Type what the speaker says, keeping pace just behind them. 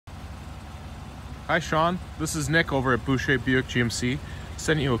Hi Sean, this is Nick over at Boucher Buick GMC,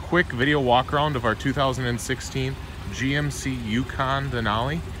 sending you a quick video walk around of our 2016 GMC Yukon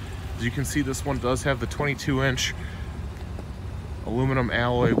Denali. As you can see, this one does have the 22-inch aluminum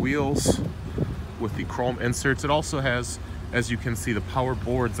alloy wheels with the chrome inserts. It also has, as you can see, the power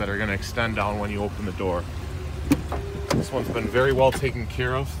boards that are going to extend down when you open the door. This one's been very well taken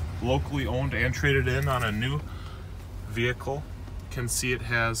care of, locally owned and traded in on a new vehicle. You can see it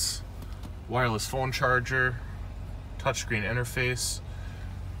has wireless phone charger, touchscreen interface,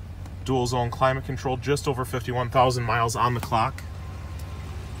 dual zone climate control, just over 51,000 miles on the clock.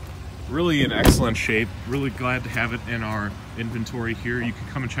 Really in excellent shape. Really glad to have it in our inventory here. You can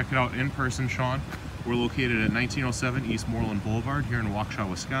come and check it out in person, Sean. We're located at 1907 E Moreland Blvd here in Waukesha,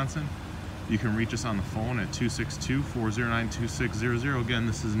 Wisconsin. You can reach us on the phone at 262-409-2600. Again,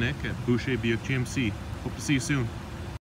 this is Nick at Boucher Buick GMC. Hope to see you soon.